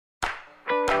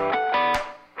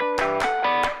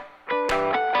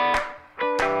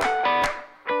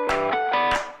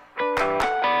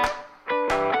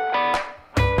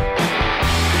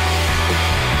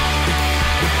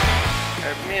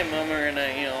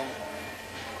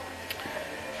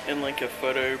in like a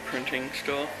photo printing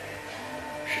store.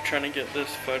 She's trying to get this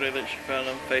photo that she found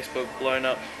on Facebook blown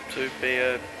up to be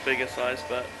a bigger size,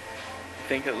 but I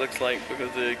think it looks like because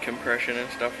of the compression and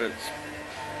stuff, it's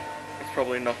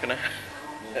probably not gonna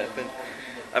happen.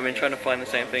 I've been trying to find the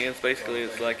same thing. It's basically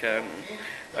like a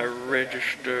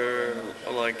register,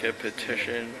 like a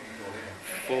petition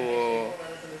for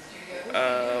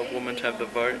a woman to have the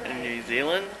vote in New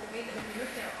Zealand.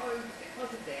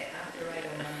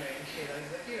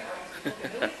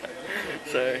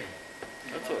 So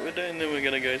that's what we're doing. Then we're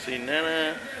gonna go see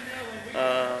Nana,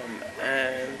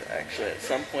 and actually at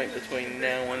some point between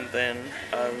now and then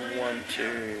I want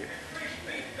to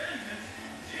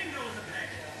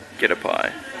get a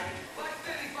pie.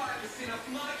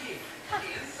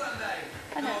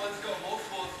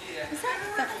 Is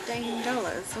that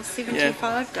 $15 or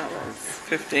 $75? Yeah.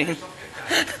 15.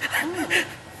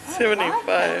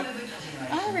 75.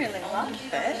 I really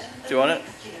like it. Do you want it?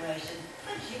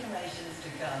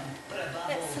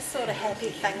 That's the sort of happy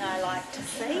thing I like to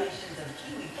see.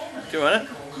 Do you want it?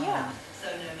 Yeah.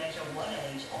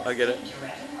 I'll get it.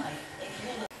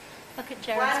 Look at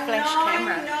Jared's flash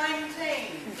camera. 19.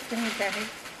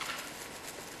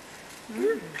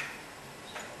 Mm.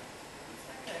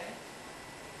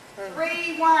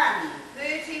 3-1.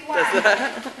 31. That's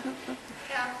that.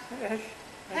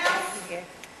 House. Okay.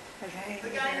 The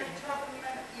game at the top of the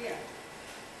map. Yeah.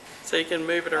 So you can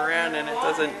move it around and it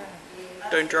doesn't,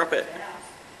 don't drop it.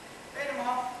 Let them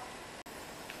off.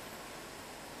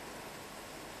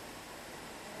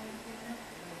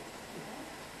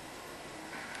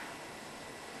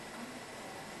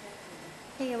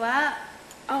 Here you are.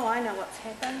 Oh, I know what's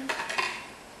happened.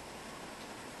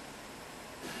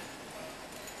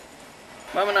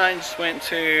 Mum and I just went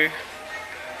to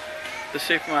the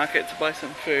supermarket to buy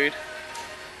some food.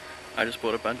 I just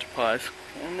bought a bunch of pies.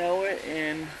 And now we're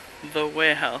in the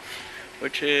warehouse,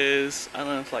 which is, I don't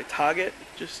know, it's like Target,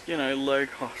 just, you know, low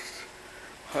cost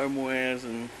homewares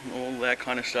and all that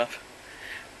kind of stuff.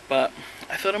 But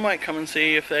I thought I might come and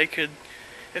see if they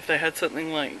had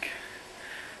something like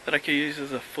that I could use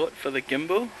as a foot for the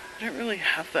gimbal. I don't really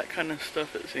have that kind of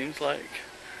stuff, it seems like.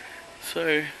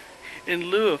 So in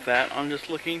lieu of that, I'm just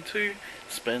looking to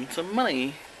spend some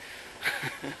money.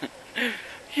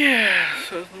 Yeah,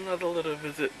 so it's another little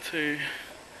visit to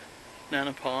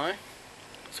Nana Pie.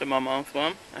 So my mom's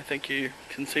mum, I think you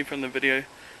can see from the video,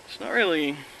 it's not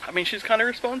really, I mean she's kind of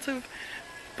responsive,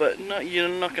 but you're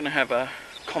not going to have a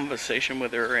conversation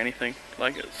with her or anything.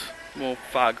 Like, it's more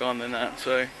far gone than that,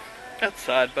 so that's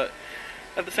sad, but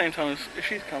at the same time, if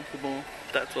she's comfortable,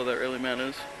 that's all that really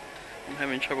matters. I'm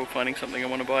having trouble finding something I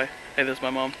want to buy. Hey, there's my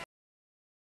mom.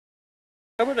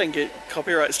 I hope I don't get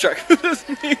copyright struck for this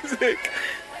music.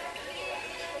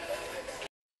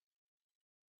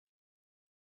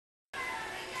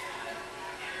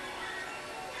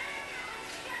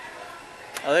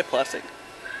 Are they plastic?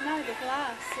 No, they're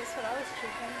glass. That's what I was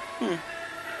checking.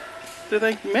 Do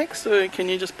they mix, or can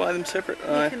you just buy them separate?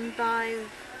 You can buy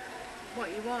what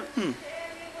you want.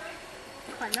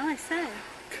 Quite nice, eh?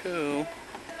 Cool.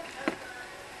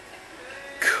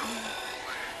 Cool.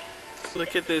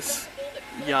 Look at this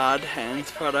Yard Hands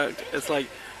product. It's like,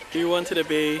 do you want it to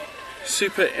be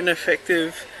super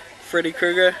ineffective Freddy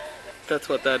Krueger? That's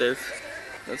what that is.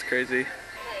 That's crazy.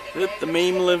 The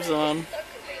meme lives on.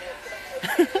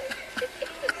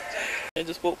 I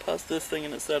just walked past this thing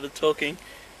and it started talking.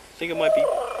 I think it might be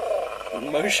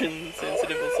motion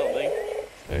sensitive or something.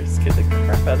 So it scared the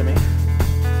crap out of me.